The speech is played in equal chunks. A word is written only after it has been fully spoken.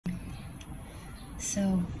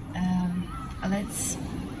So let's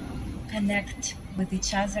connect with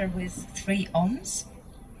each other with 3 Oms.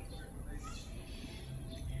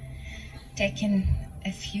 Taking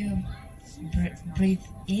a few breathe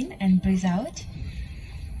in and breathe out.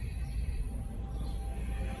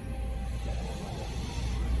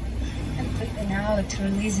 And breathing out,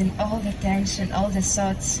 releasing all the tension, all the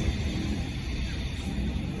thoughts. Deep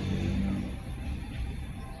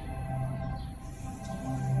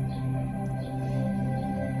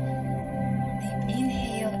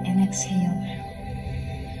inhale and exhale.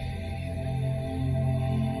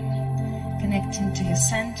 Connecting to your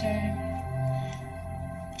center.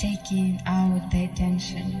 Taking out the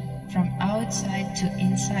attention from outside to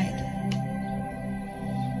inside.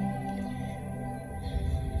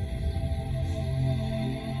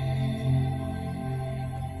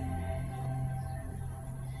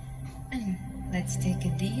 And let's take a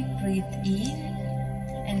deep breath in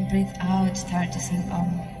and breathe out, start to sing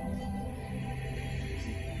Om.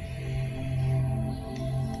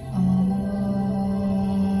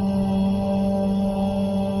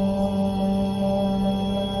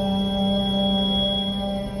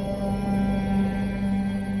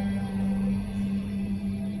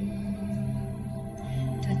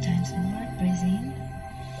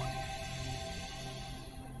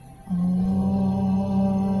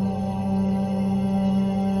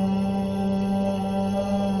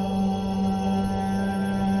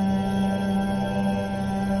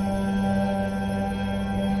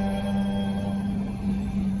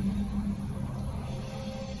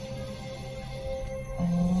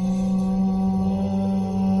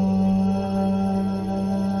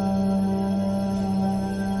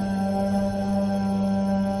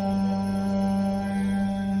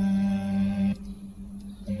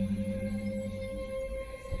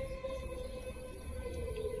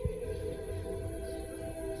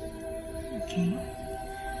 Okay,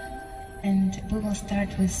 and we will start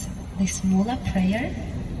with this Moola prayer.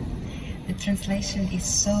 The translation is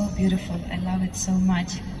so beautiful, I love it so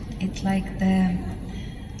much. It's like the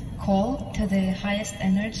call to the highest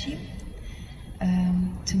energy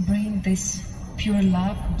to bring this pure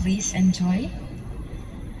love, bliss and joy,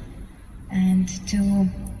 and to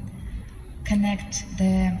connect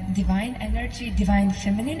the divine energy, divine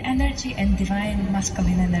feminine energy and divine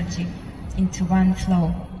masculine energy into one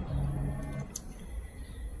flow.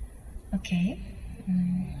 Okay.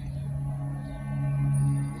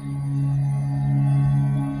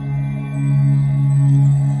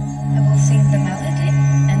 I will sing the melody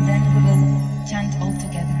and then we will chant all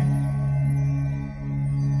together.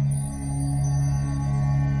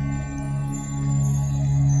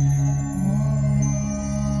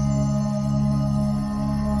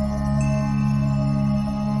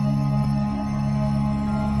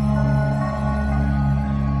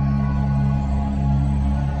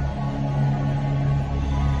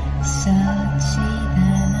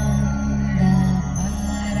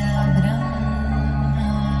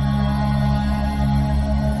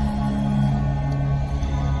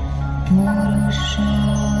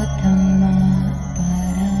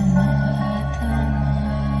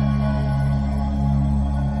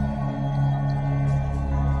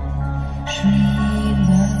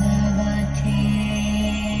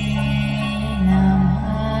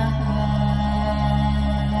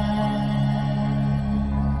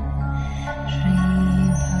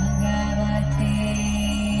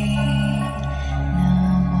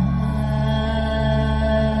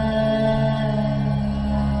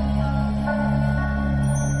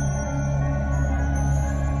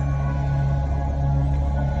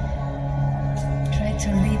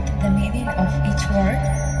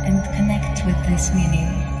 Meaning,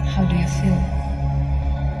 how do you feel?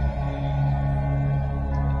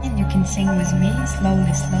 And you can sing with me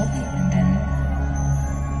slowly, slowly, and then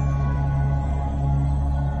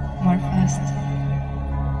more fast.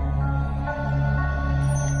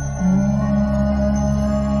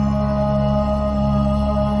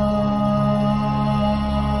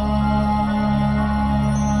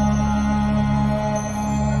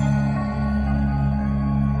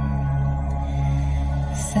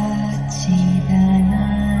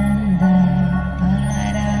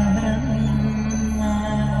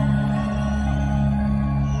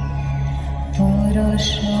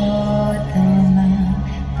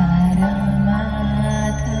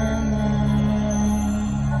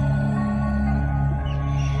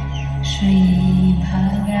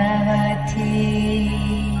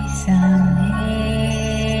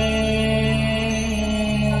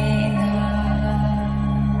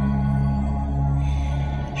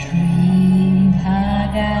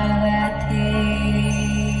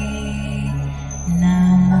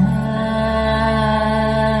 Namah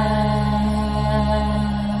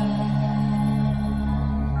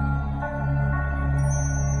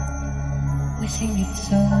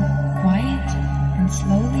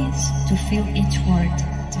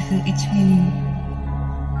each meaning.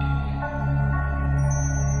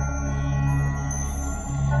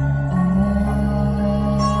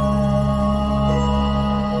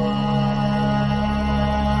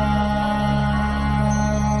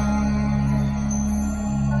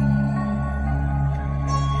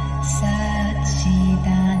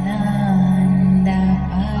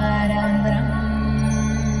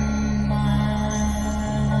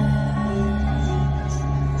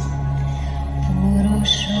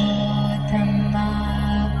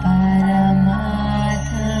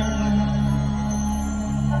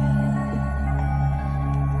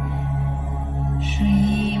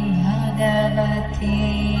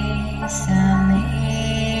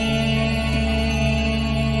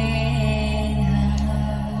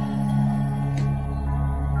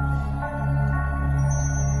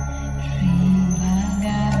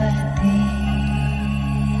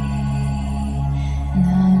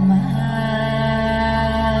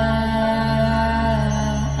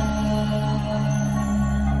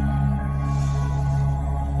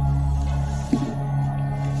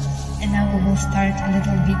 Start a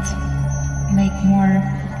little bit, make more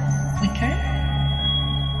quicker,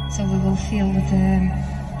 so we will feel the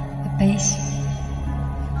pace.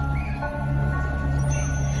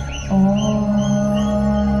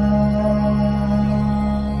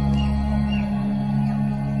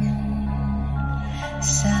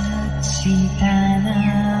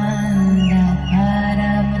 Satchitananda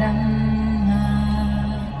Parabrahma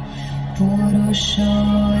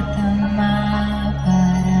Purushottama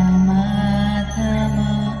Paramatma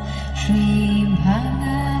Shri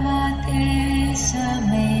Bhagavate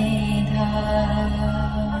Samedha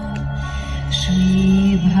Shri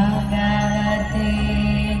Bhagavate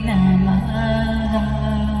Namaha.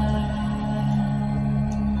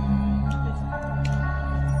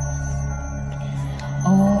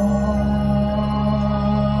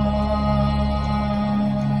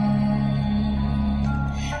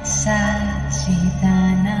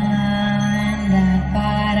 Satchitananda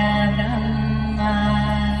Parabrahma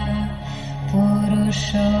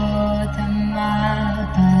Purushottama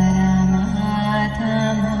Paramatma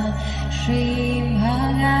Shri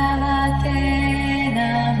Bhagavate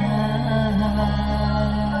Namaha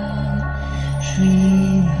Shri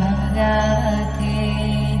Bhagavate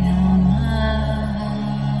Namaha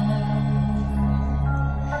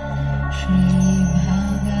Shri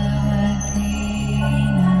Bhagavate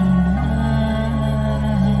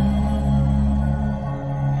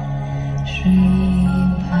Shri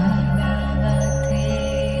Bhagavate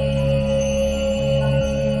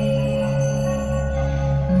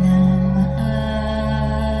Namaha.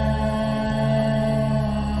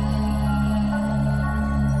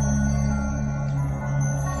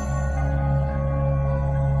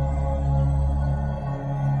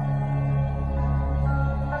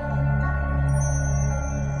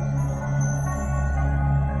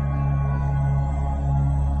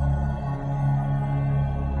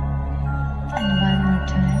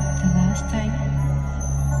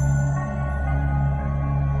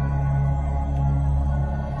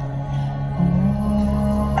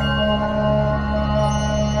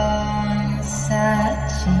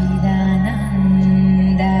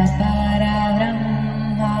 Satchidananda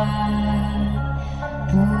Parabrahma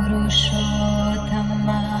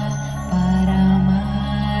Purushottama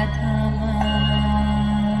Paramatma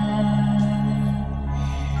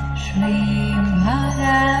Shri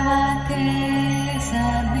Bhagavate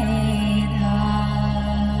Samedha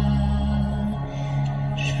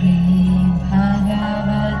Shri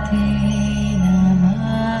Bhagavate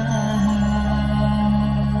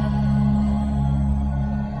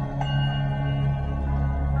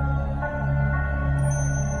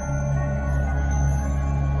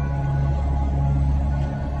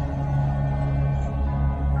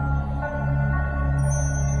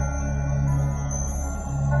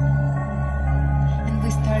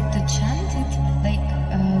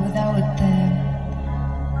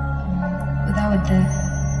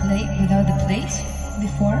without the place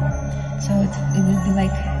before, so it will be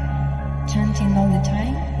like chanting all the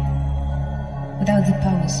time without the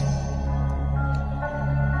pause.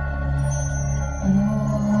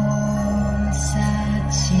 Om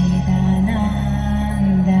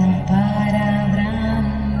Satchidananda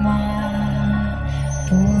Parabrahma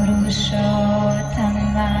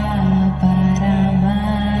Purushottama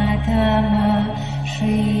Paramatma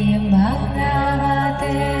Shri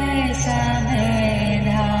Bhagavate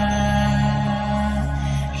Samedha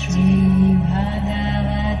Shri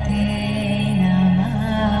Bhagavate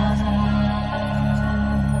Namaha.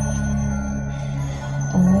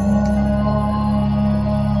 Om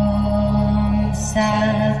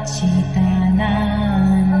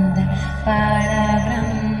Satchitananda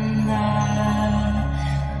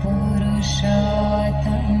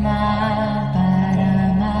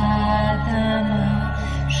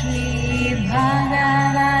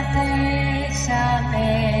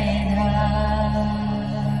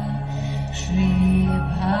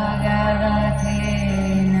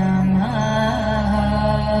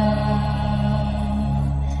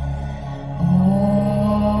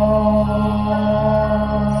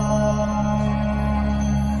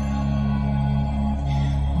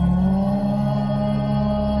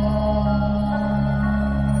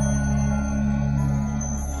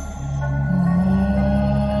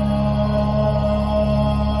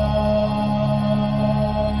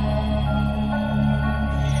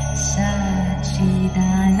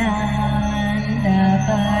Satchidananda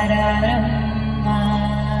Pararama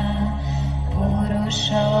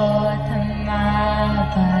Purushottama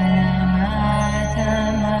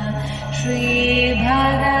Paramatama Shri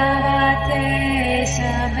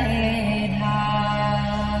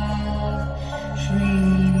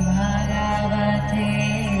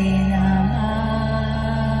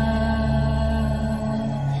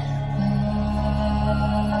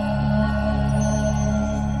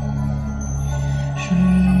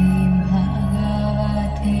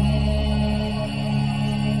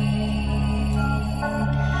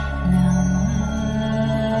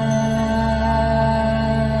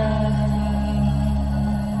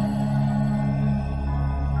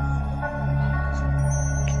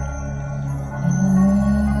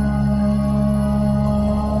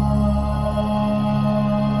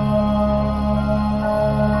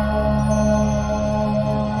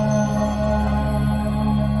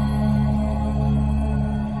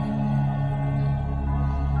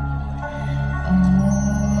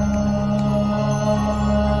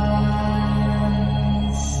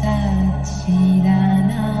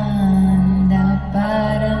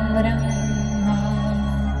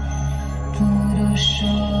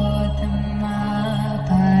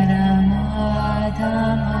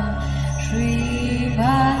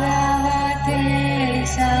Bhagavate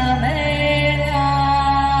Samedha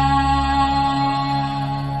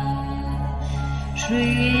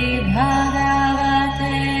Shri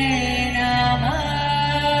Bhagavate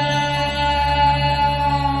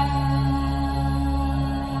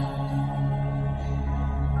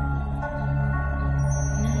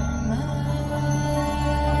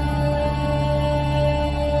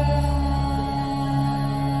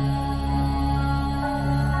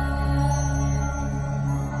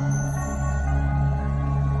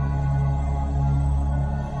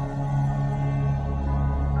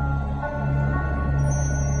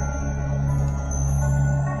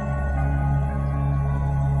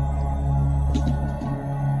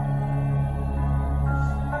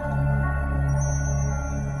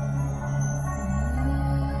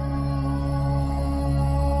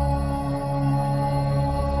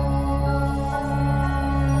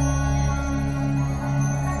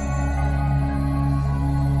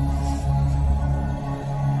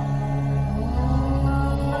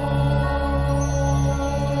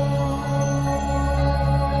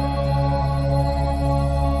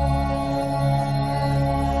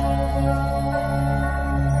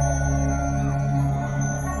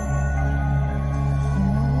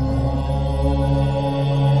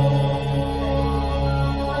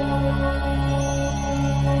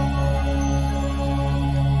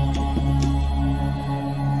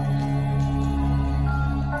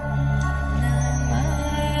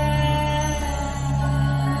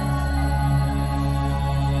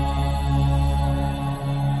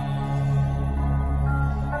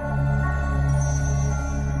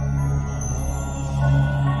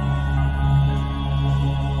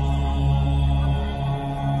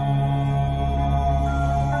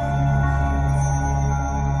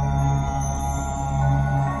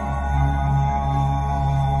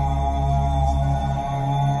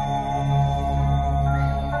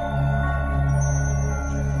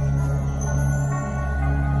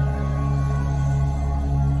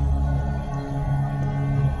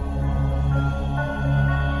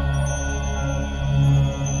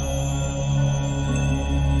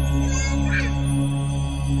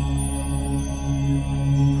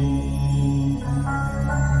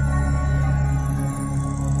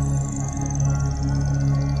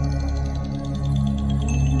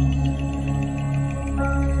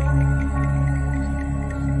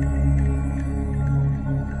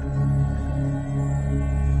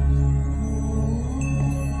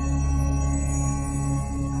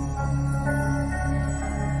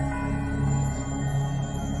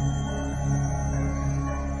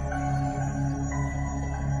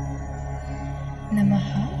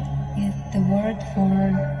Namaha is the word for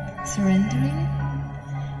surrendering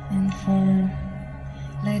and for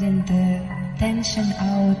letting the tension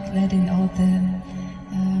out, letting all the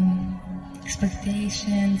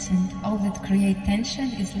expectations and all that create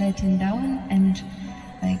tension is letting down, and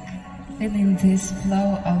like feeling this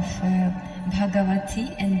flow of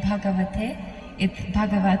Bhagavati and Bhagavate.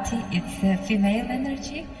 Bhagavati, it's the female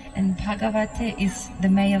energy, and Bhagavate is the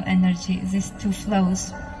male energy, these two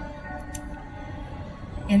flows.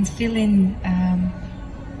 And feeling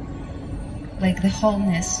like the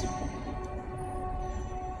wholeness.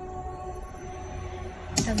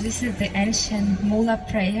 So this is the ancient Moola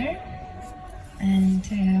prayer,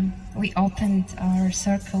 and we opened our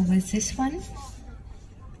circle with this one.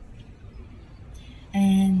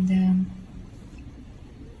 And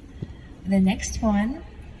The next one,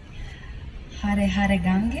 Hare Hare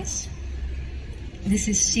Ganges. This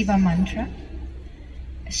is Shiva mantra.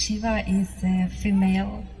 Shiva is a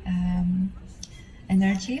female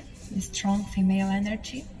energy, a strong female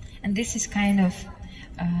energy, and this is kind of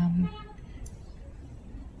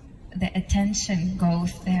the attention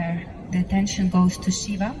goes there. The attention goes to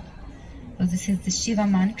Shiva. So this is the Shiva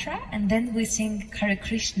mantra, and then we sing Hare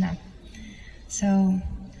Krishna. So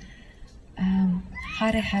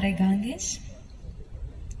Hare Hare Ganges.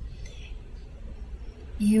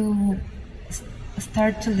 You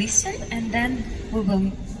start to listen, and then we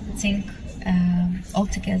will sing all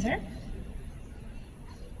together.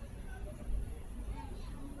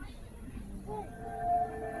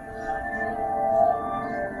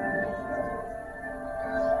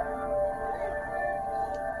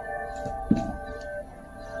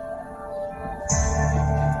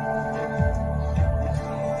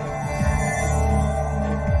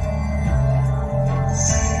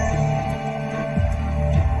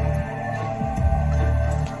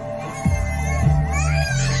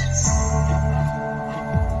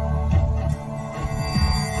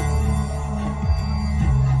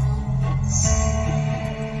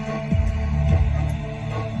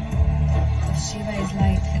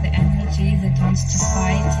 To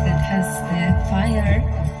fight, that has the fire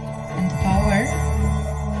and power.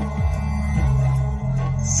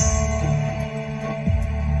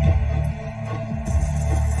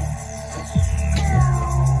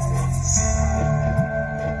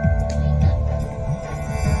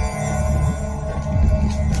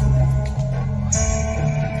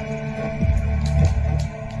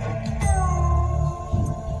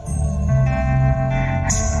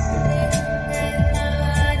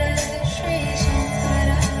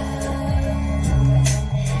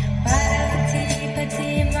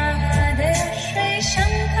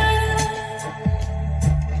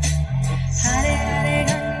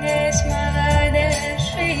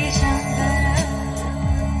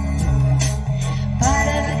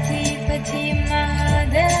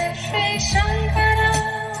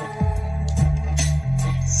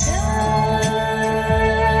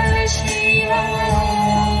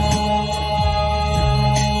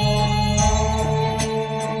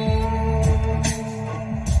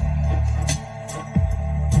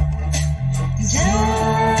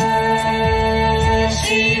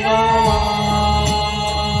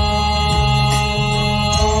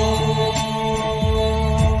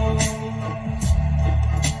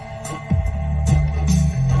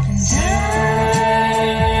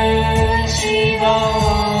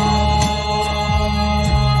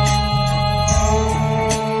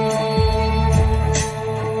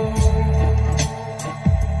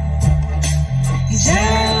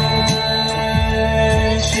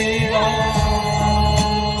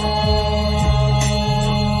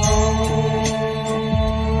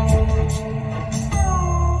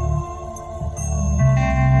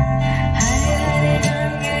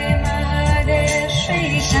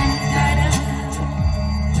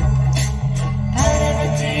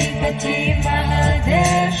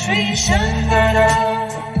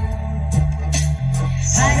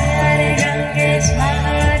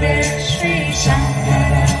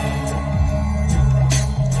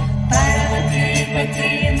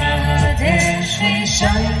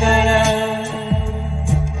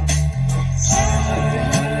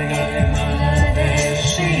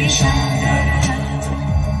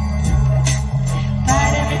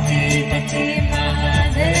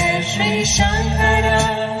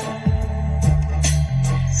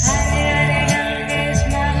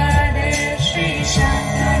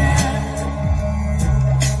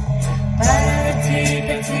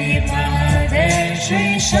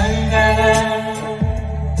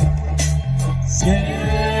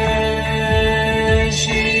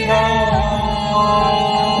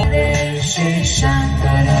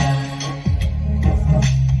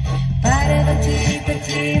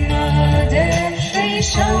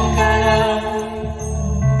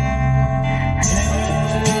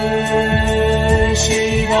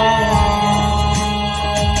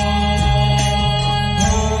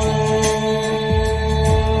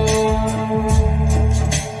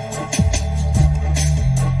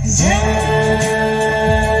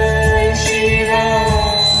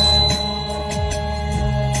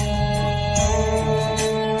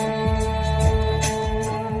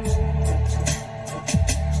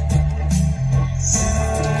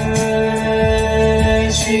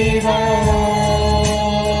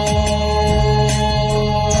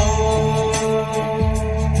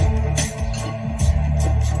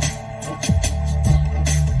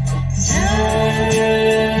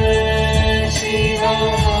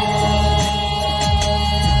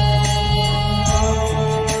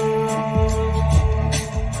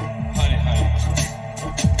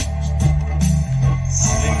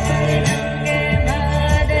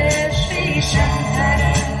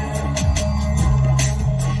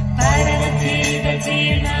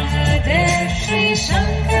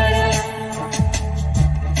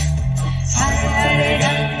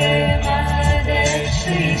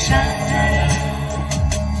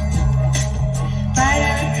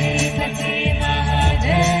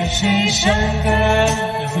 Shri Shankara.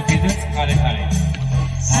 Let's repeat it. Hare Hare.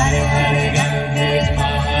 Hare Hare Ganga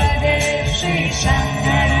Mahadev Shri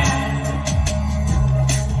Shankara.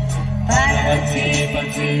 Parvati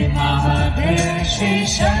Pati Mahadev Shri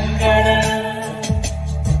Shankara.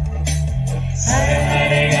 Hare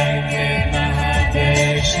Hare Ganga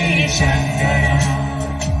Mahadev Shri Shankara.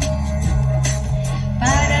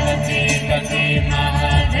 Parvati Pati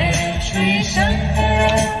Mahadev Shri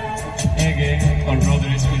Shankara. Ege, our brother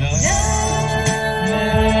is with us. Jai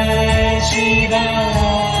Shiva.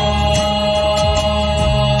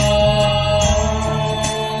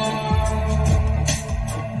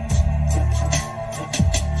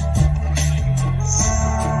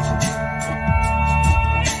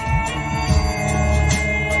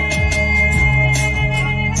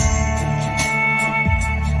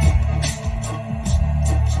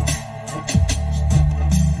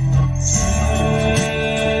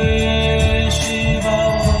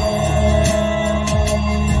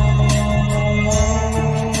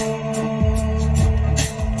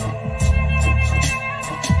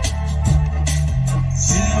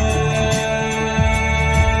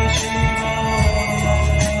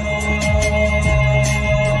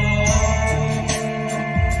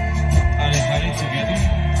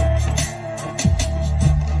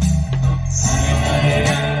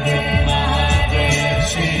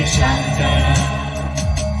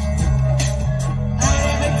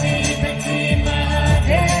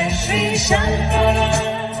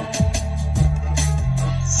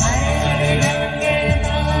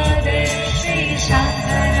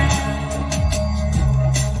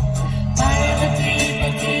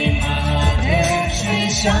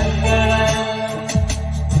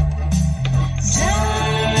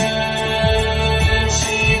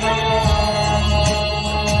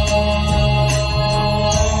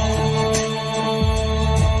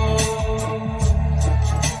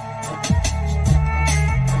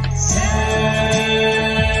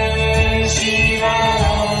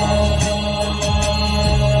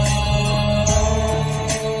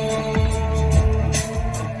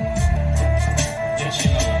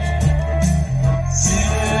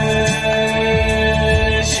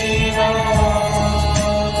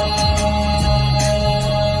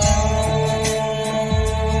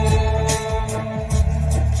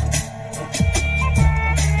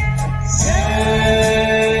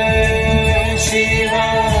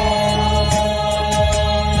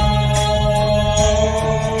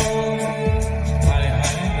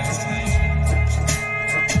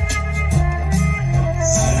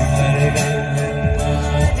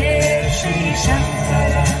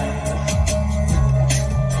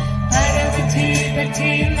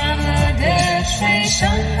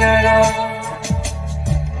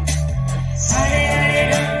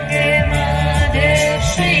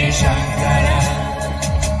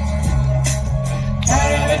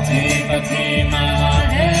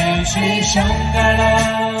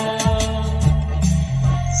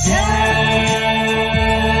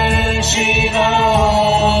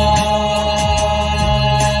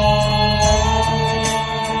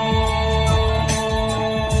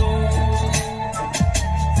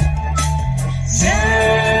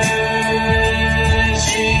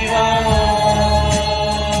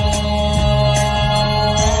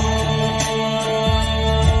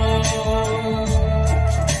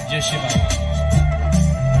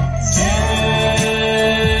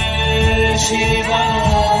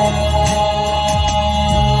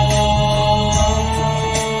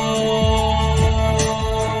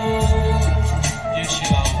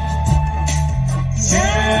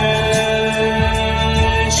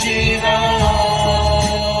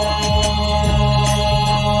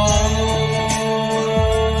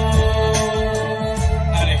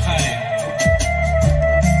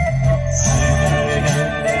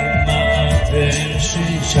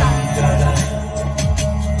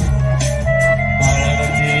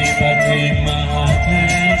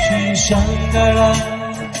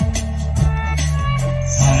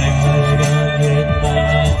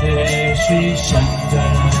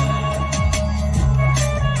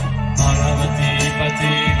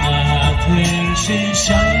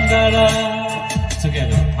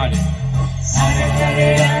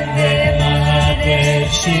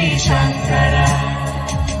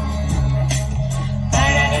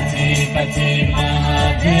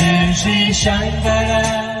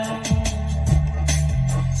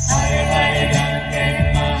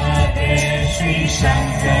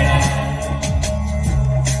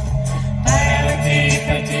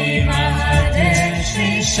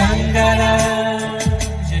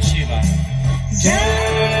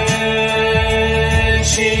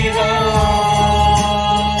 Shiva.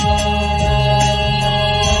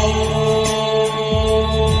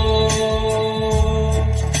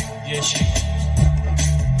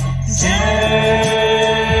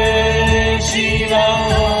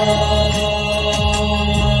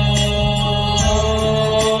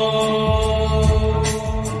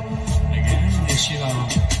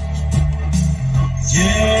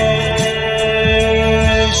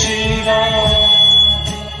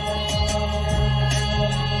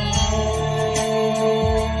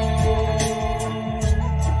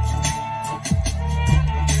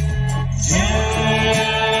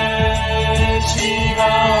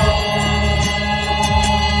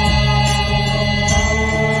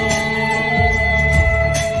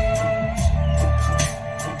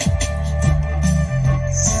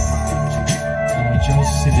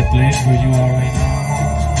 where you are right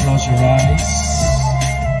now. Close your eyes.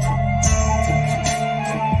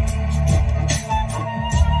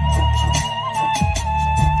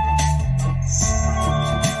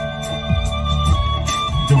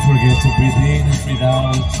 Don't forget to breathe in and breathe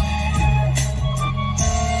out.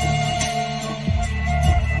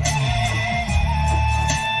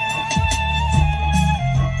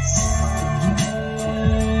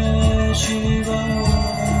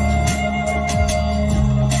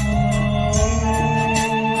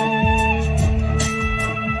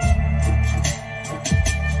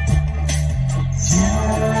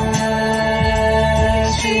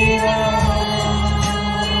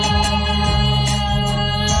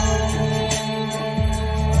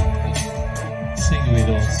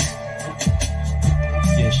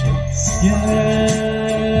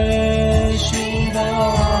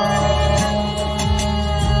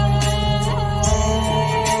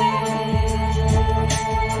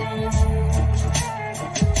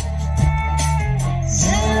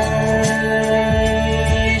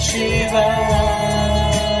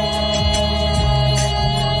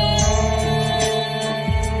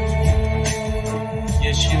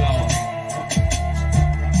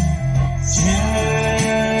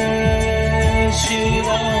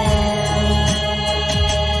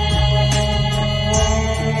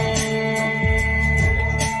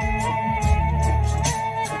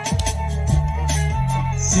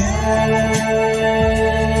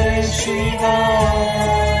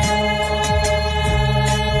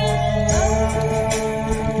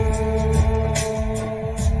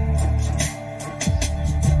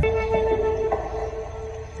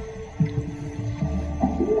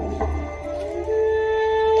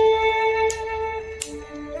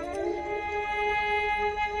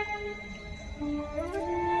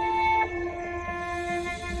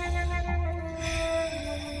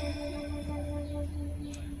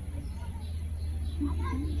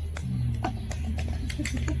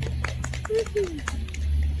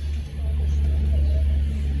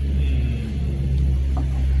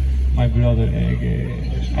 My brother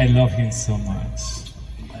Ege, I love him so much.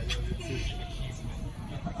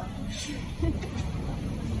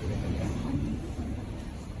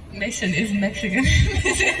 Mason is Mexican.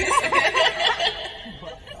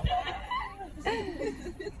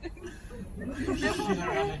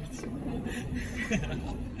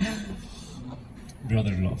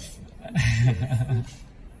 Brother love.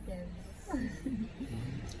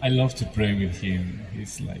 I love to pray with him.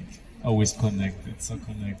 He's like always connected, so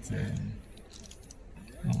connected.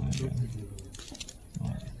 Oh my God.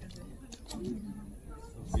 Oh.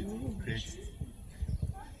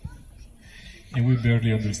 And we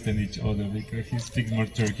barely understand each other because he speaks more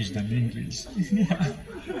Turkish than English.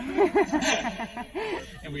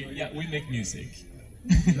 And we make music.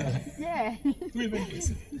 Yeah. We make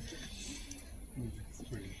music.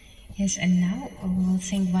 Yes, and now we will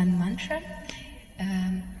sing one mantra.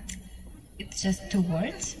 It's just 2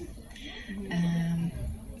 words.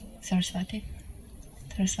 Saraswati.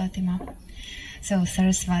 Saraswati Ma. So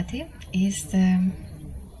Saraswati is the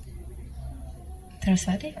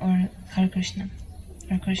Saraswati or Hare Krishna?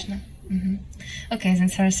 Hare Krishna. Okay, then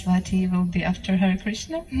Saraswati will be after Hare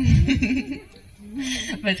Krishna.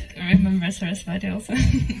 But remember Saraswati also.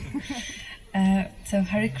 So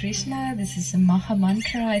Hare Krishna, this is a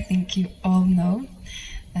MahaMantra, I think you all know.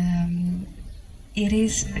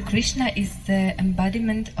 Krishna is the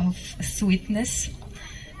embodiment of sweetness,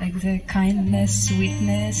 like the kindness,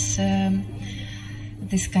 sweetness,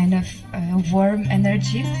 this kind of warm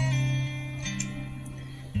energy.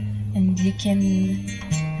 And you can,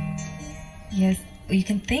 yes, you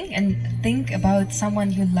can think about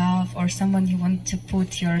someone you love or someone you want to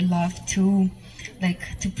put your love to,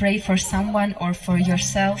 like to pray for someone or for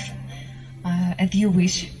yourself, as you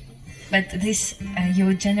wish. But this,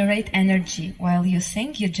 you generate energy. While you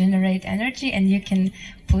sing, you generate energy and you can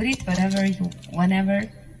put it whenever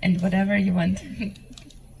and whatever you want.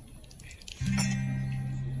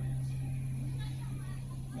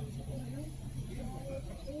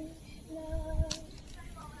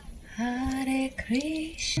 Hare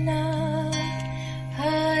Krishna,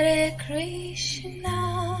 Hare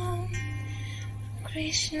Krishna,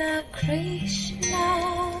 Krishna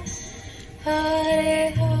Krishna,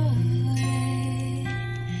 Hare Hare,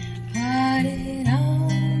 Hare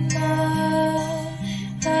Rama,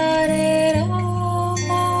 Hare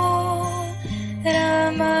Rama,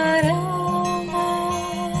 Rama Rama,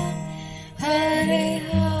 Hare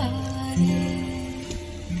Hare,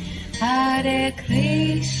 Hare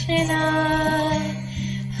Krishna,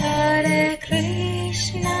 Hare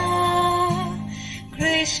Krishna,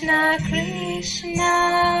 Krishna Krishna,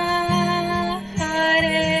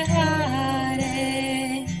 Hare Hare.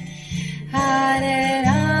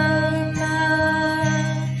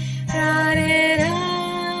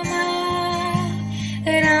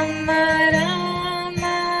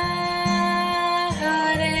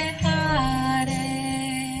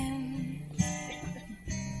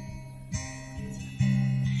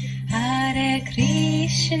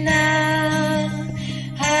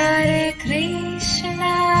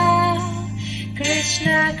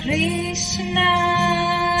 Krishna,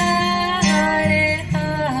 Hare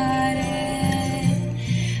Hare,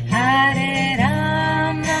 Hare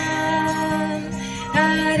Rama,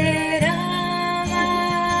 Hare Rama,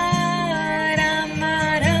 Rama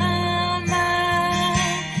Rama,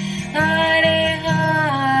 Hare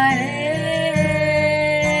Hare.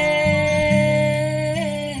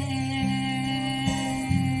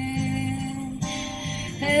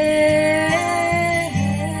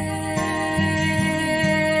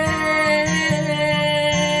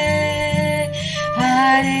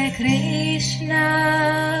 Hare Krishna,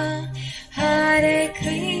 Hare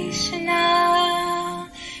Krishna,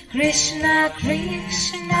 Krishna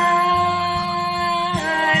Krishna,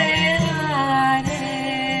 Hare Hare,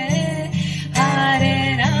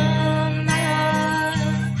 Hare Rama,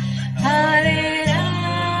 Hare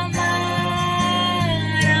Rama,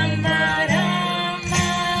 Rama Rama,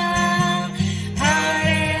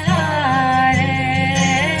 Hare Hare,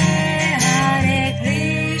 Hare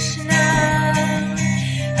Krishna,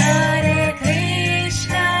 Hare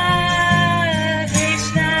Krishna,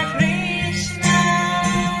 Krishna Krishna,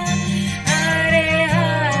 Hare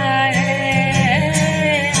Hare,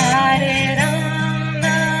 Hare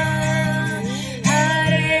Rama,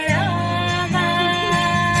 Hare Rama,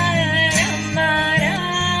 Rama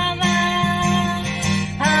Rama,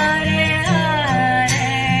 Hare Hare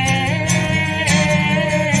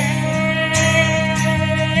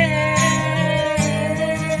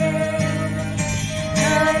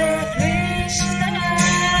Krishna,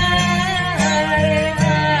 Hare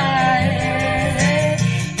Hare,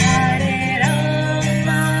 Hare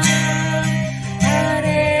Rama,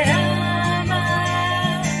 Hare Rama,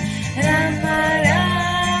 Rama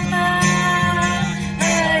Rama,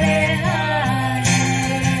 Hare Hare,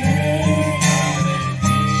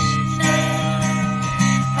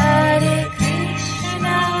 Hare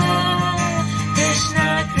Krishna, Krishna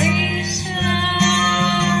Krishna,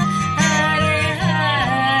 Hare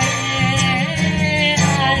Hare,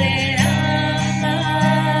 Hare Rama,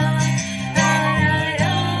 Hare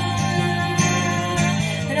Rama,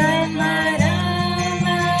 Rama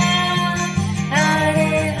Rama,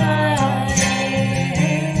 Hare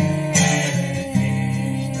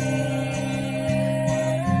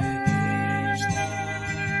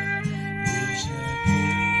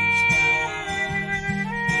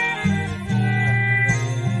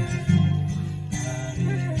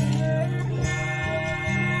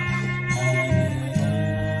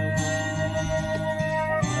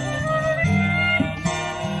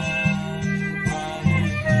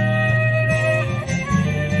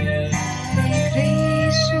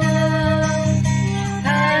Krishna,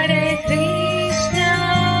 Hare Krishna,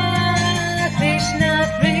 Krishna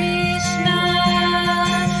Krishna,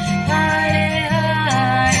 Hare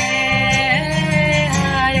Hare,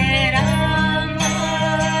 Hare Rama,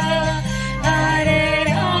 Hare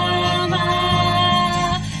Rama,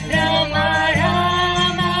 Rama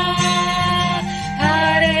Rama,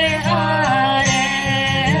 Hare Hare,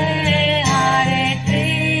 Hare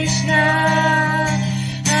Krishna,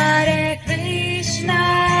 Hare Krishna,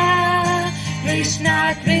 Krishna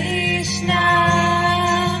Krishna,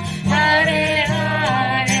 Hare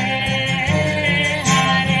Hare,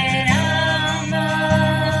 Hare Rama,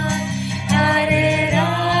 Hare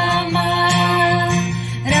Rama,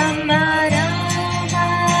 Rama Rama,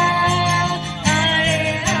 Hare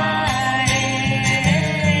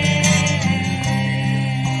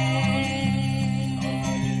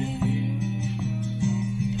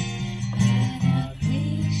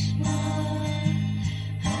Krishna,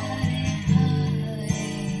 Hare Hare,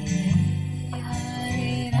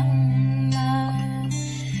 Hare Rama,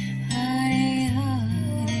 Hare Hare,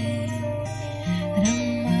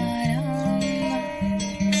 Rama Rama,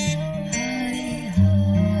 Hare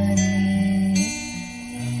Hare,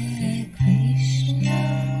 Hare Krishna,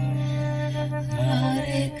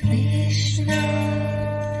 Hare Krishna,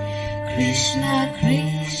 Krishna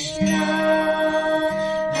Krishna,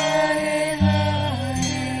 Hare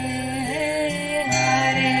Hare,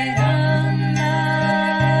 Hare Rama,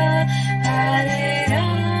 Hare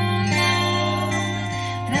Rama,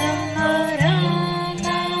 Rama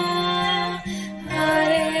Rama,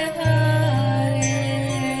 Hare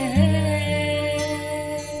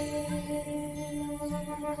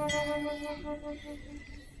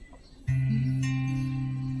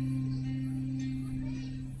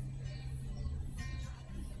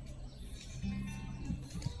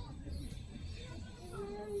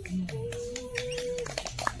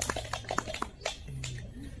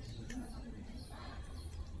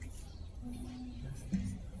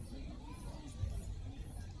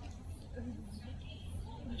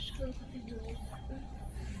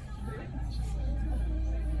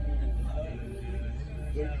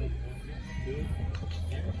So,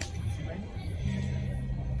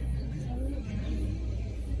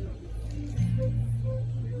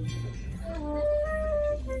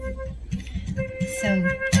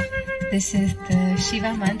 this is the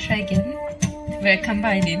Shiva mantra again. We're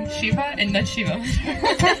combining Shiva and not Shiva.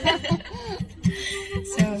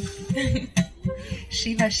 So,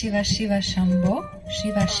 Shiva, Shiva, Shiva, Shambho.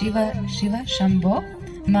 Shiva, Shiva, Shiva, Shambho.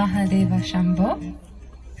 Mahadeva, Shambho.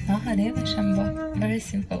 Mahadeva, Shambho. Very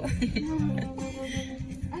simple.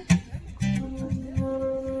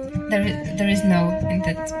 There is no in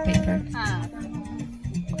that paper.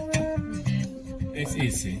 It's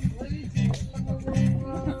easy.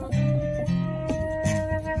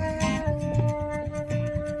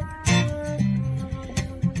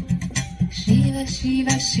 Shiva,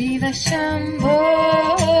 Shiva, Shiva, Shambho.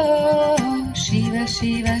 Shiva,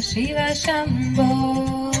 Shiva, Shiva, Shambho.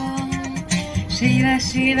 Shiva,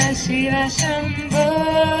 Shiva, Shiva, Shambho.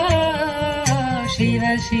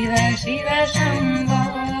 Shiva, Shiva, Shiva, Shambho.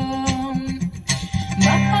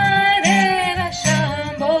 Mahadeva,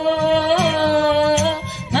 Shambho.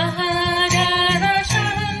 Mahadeva,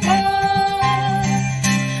 Shambho.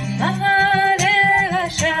 Mahadeva,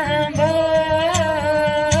 Shambho.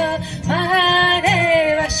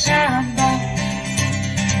 Mahadeva, Shambho.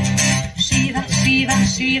 Shiva, Shiva,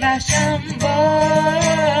 Shiva, Shambho.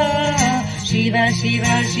 Shiva,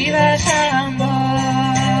 Shiva, Shiva, Shambho.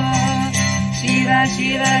 Shiva,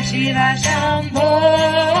 Shiva, Shiva, Shambho.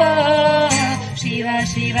 Shiva,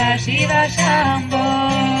 Shiva, Shiva, Shambho.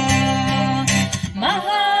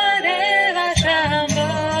 Mahadeva, Shambho.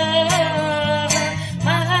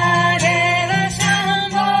 Mahadeva,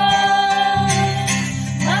 Shambho.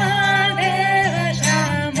 Mahadeva,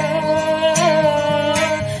 Shambho.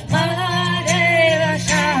 Mahadeva,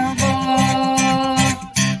 Shambho.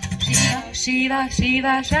 Shiva,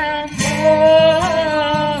 Shiva, Shambho.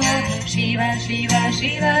 Shiva, Shiva,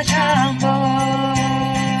 Shiva, Shambho.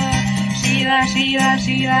 Shiva, Shiva,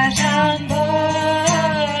 Shiva, Shambho.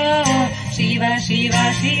 Shiva, Shiva,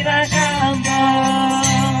 Shiva, Shambho.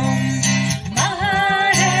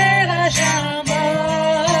 Mahadeva, Shambho.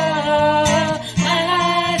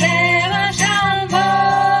 Mahadeva, Shambho.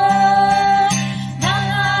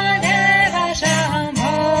 Mahadeva,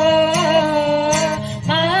 Shambho.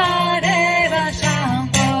 Mahadeva,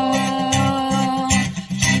 Shambho.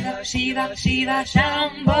 Shiva, Shiva,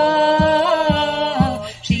 Shambho.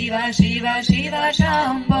 Shiva, Shiva, Shiva,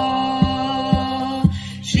 Shambho.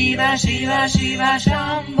 Shiva, Shiva, Shiva,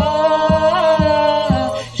 Shambho.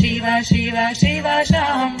 Shiva, Shiva, Shiva,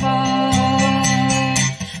 Shambho.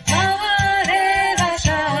 Mahadeva,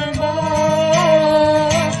 Shambho.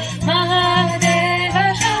 Mahadeva,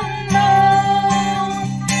 Shambho.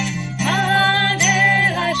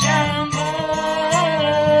 Mahadeva, Shambho.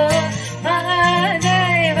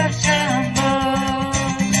 Mahadeva,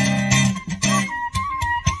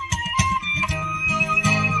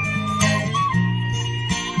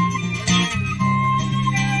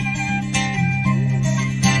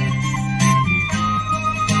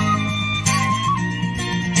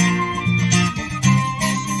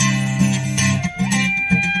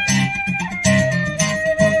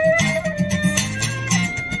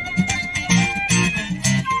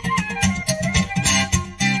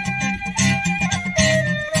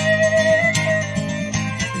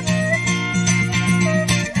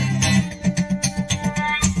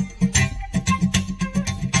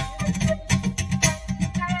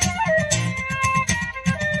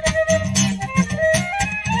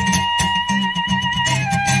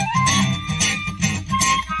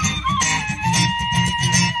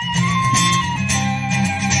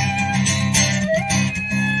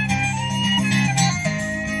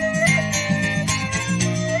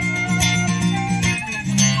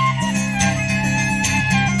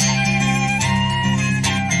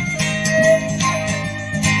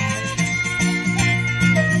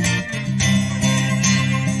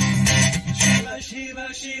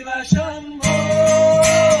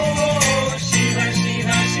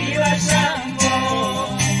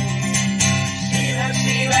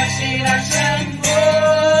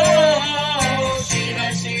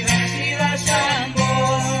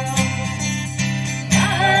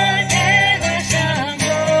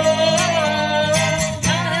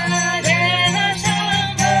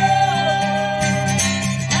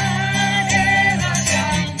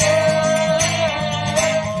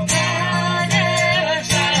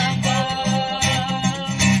 Shambho.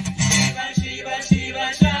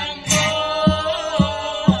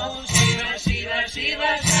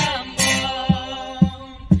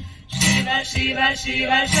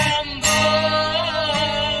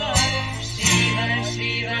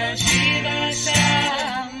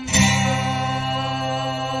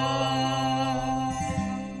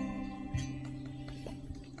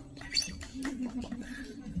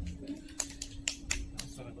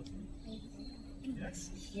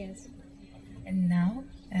 Yes. And now,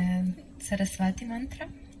 Saraswati mantra.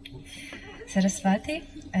 Saraswati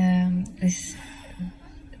is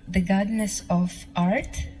the goddess of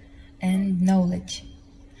art and knowledge.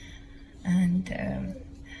 And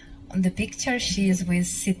on the picture, she is with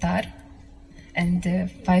sitar and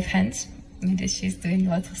 5 hands. Maybe she's doing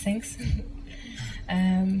lots of things.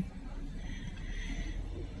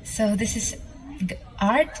 So this is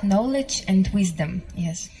art, knowledge, and wisdom.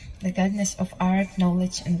 Yes, the goddess of art,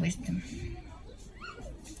 knowledge, and wisdom.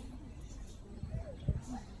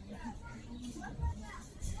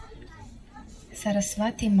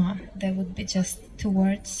 Saraswati Ma, there would be just 2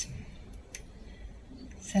 words.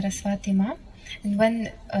 Saraswati Ma. And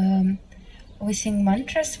when we sing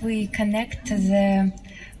mantras, we connect to the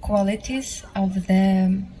qualities of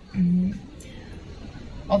the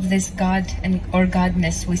of this God and or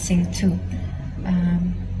goddess we sing to.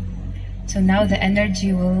 So now the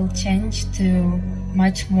energy will change to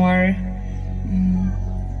much more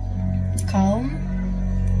calm.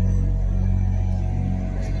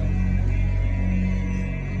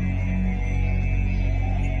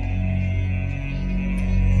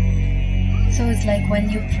 So it's like when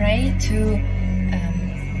you pray to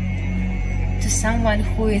someone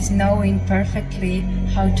who is knowing perfectly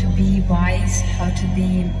how to be wise, how to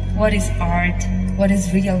be, what is art, what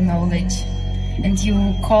is real knowledge, and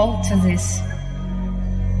you call to this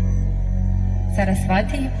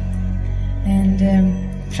Saraswati and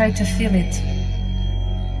try to feel it.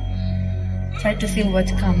 Try to feel what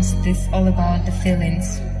comes. This is all about the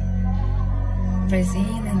feelings. Breathe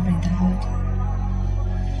in and breathe out.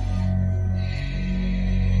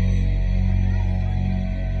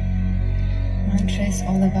 Mantra is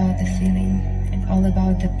all about the feeling and all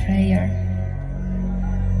about the prayer.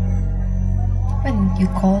 When you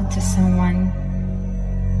call to someone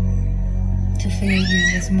to fill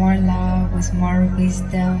you with more love, with more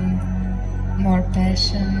wisdom, more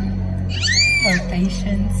passion, more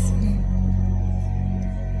patience.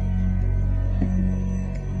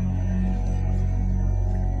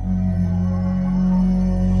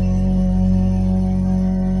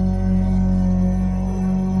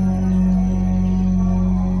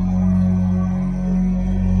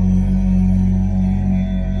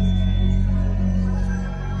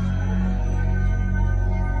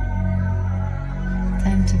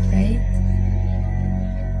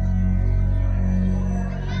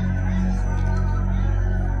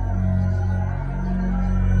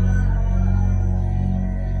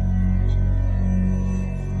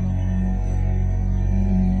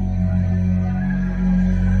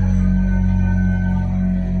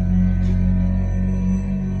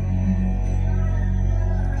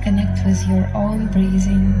 Connect with your own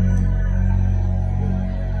breathing.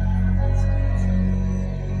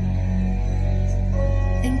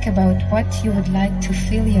 Think about what you would like to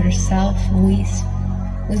fill yourself with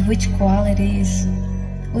which qualities,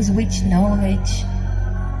 with which knowledge.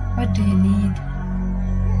 What do you need?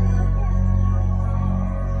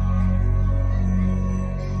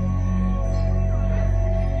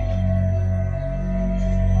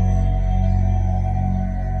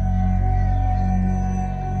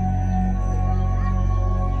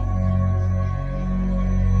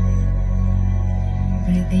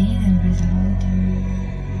 Breathe in and breathe out.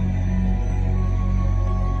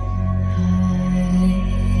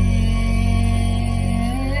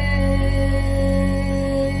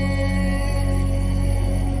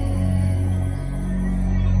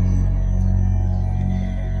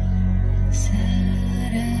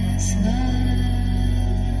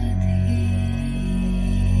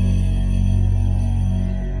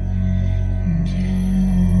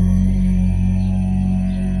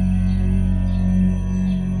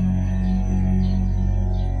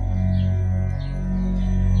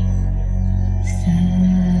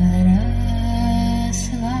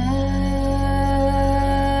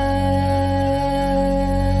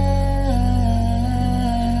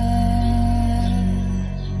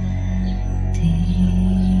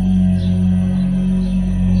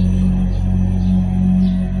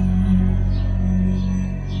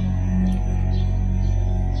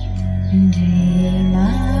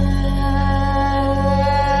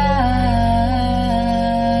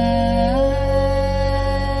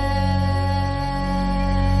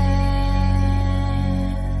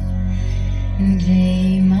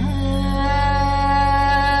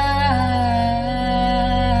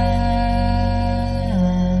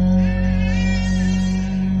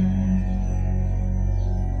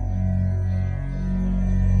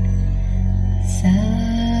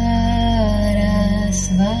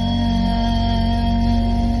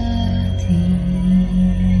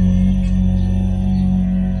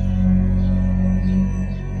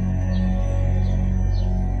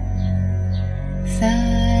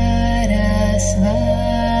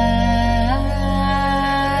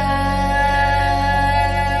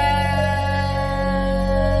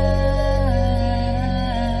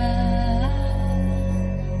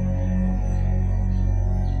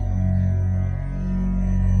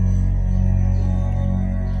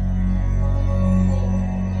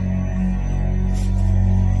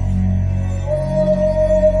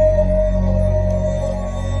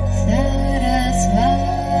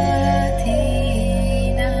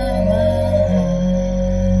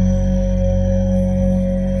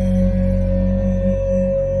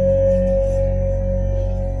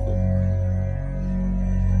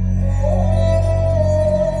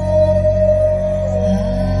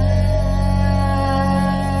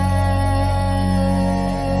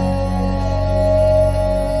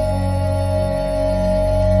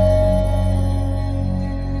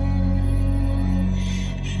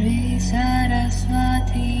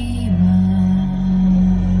 Saraswati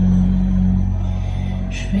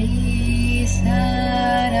Shri Saraswati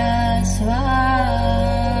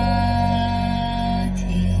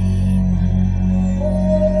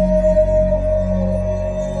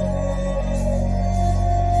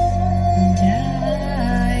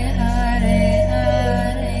Jai Hare Hare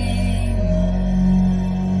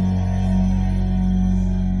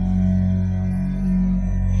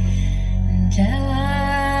Jai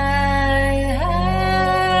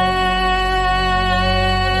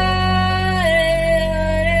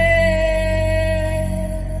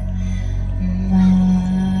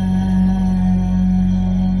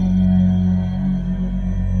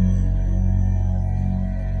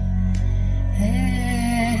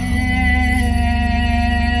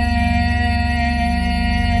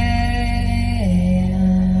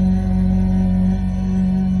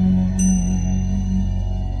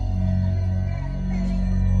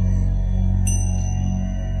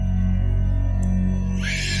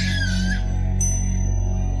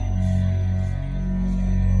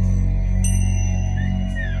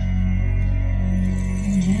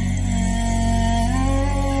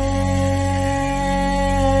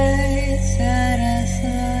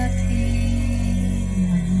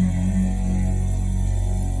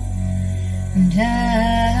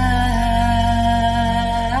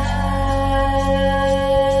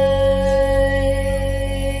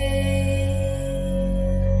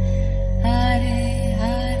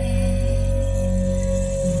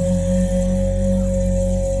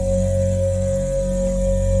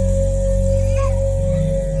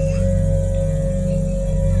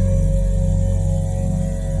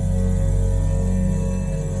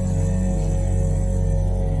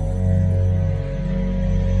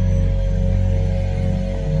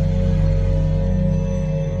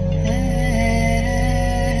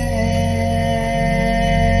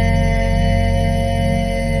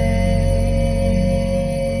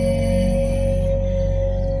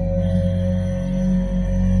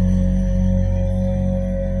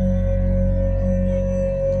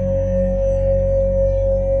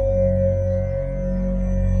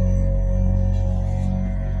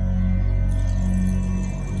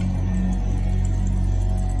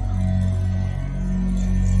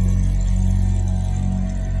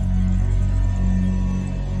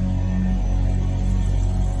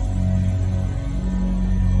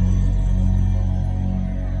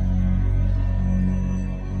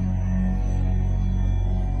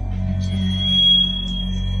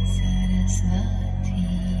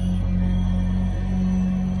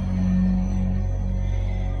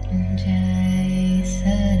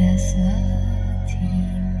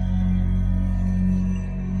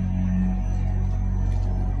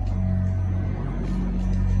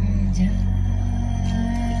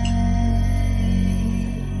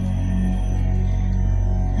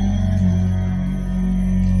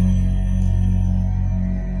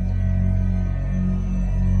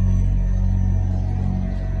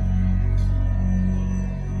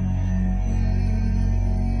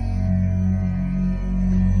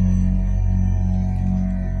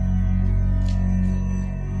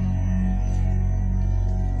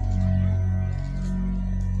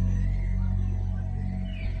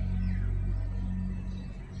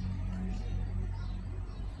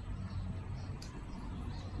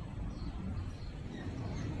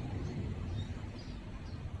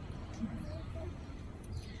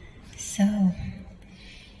So,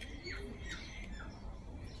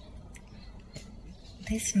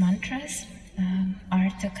 these mantras are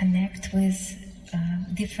to connect with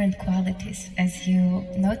different qualities. As you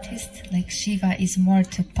noticed, like Shiva is more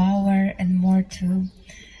to power and more to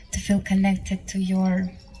feel connected to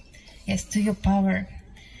your, to your power.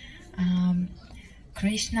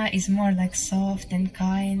 Krishna is more like soft and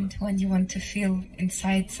kind when you want to feel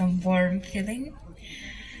inside some warm feeling.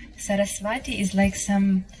 Saraswati is like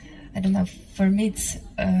some, I don't know, for me it's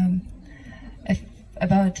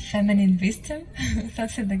about feminine wisdom,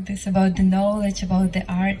 something like this, about the knowledge, about the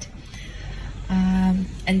art.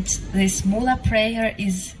 And this Moola prayer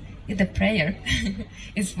is the prayer,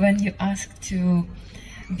 is when you ask to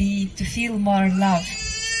feel more love,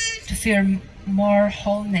 to feel more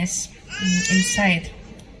wholeness inside.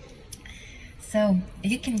 So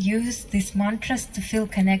you can use these mantras to feel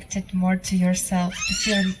connected more to yourself,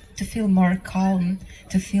 to feel more calm,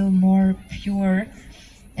 to feel more pure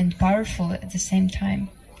and powerful at the same time.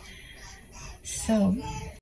 So